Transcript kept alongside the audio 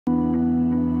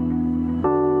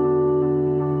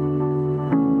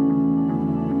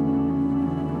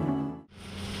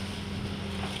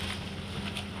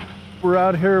We're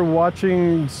out here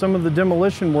watching some of the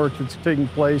demolition work that's taking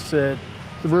place at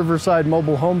the Riverside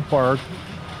Mobile Home Park.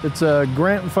 It's a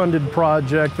grant-funded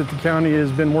project that the county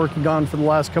has been working on for the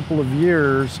last couple of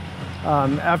years.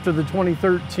 After the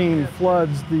 2013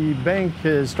 floods, the bank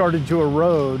has started to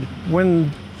erode.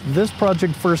 When this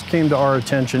project first came to our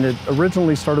attention, it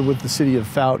originally started with the city of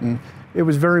Fountain. It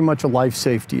was very much a life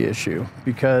safety issue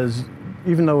because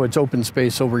even though it's open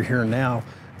space over here now,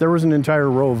 there was an entire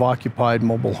row of occupied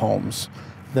mobile homes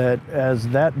that as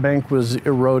that bank was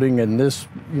eroding and this,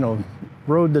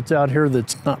 road that's out here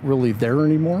that's not really there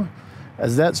anymore,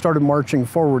 as that started marching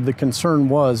forward, the concern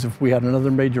was if we had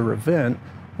another major event,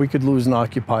 we could lose an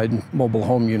occupied mobile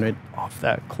home unit off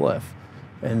that cliff.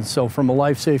 And so from a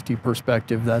life safety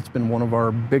perspective, that's been one of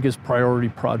our biggest priority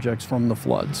projects from the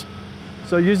floods.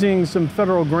 So using some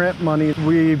federal grant money,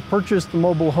 we purchased the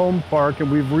mobile home park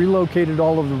and we've relocated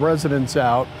all of the residents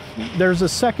out. There's a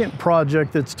second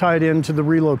project that's tied into the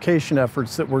relocation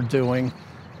efforts that we're doing,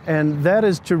 and that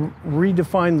is to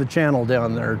redefine the channel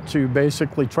down there to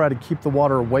basically try to keep the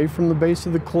water away from the base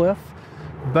of the cliff.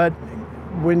 But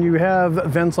when you have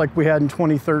events like we had in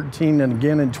 2013 and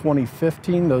again in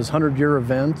 2015, those 100-year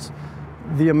events,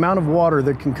 the amount of water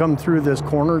that can come through this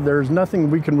corner, there's nothing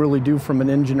we can really do from an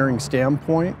engineering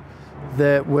standpoint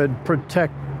that would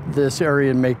protect this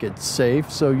area and make it safe.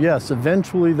 So yes,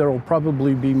 eventually there will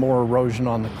probably be more erosion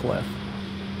on the cliff.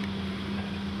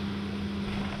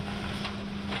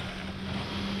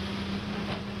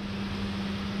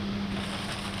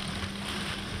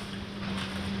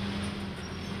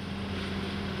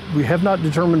 We have not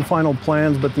determined final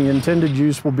plans, but the intended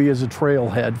use will be as a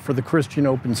trailhead for the Christian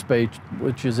open space,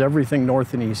 which is everything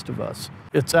north and east of us.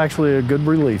 It's actually a good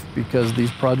relief because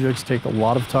these projects take a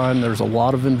lot of time. There's a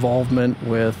lot of involvement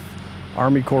with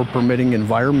Army Corps permitting,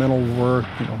 environmental work,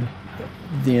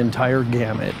 the entire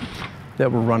gamut that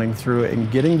we're running through.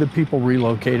 And getting the people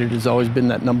relocated has always been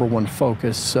that #1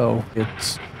 focus. So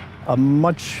it's a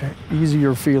much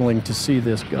easier feeling to see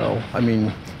this go. I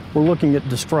mean, we're looking at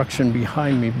destruction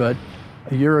behind me, but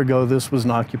a year ago, this was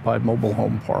an occupied mobile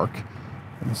home park.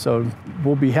 And so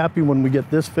we'll be happy when we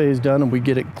get this phase done and we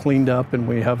get it cleaned up and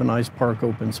we have a nice park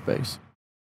open space.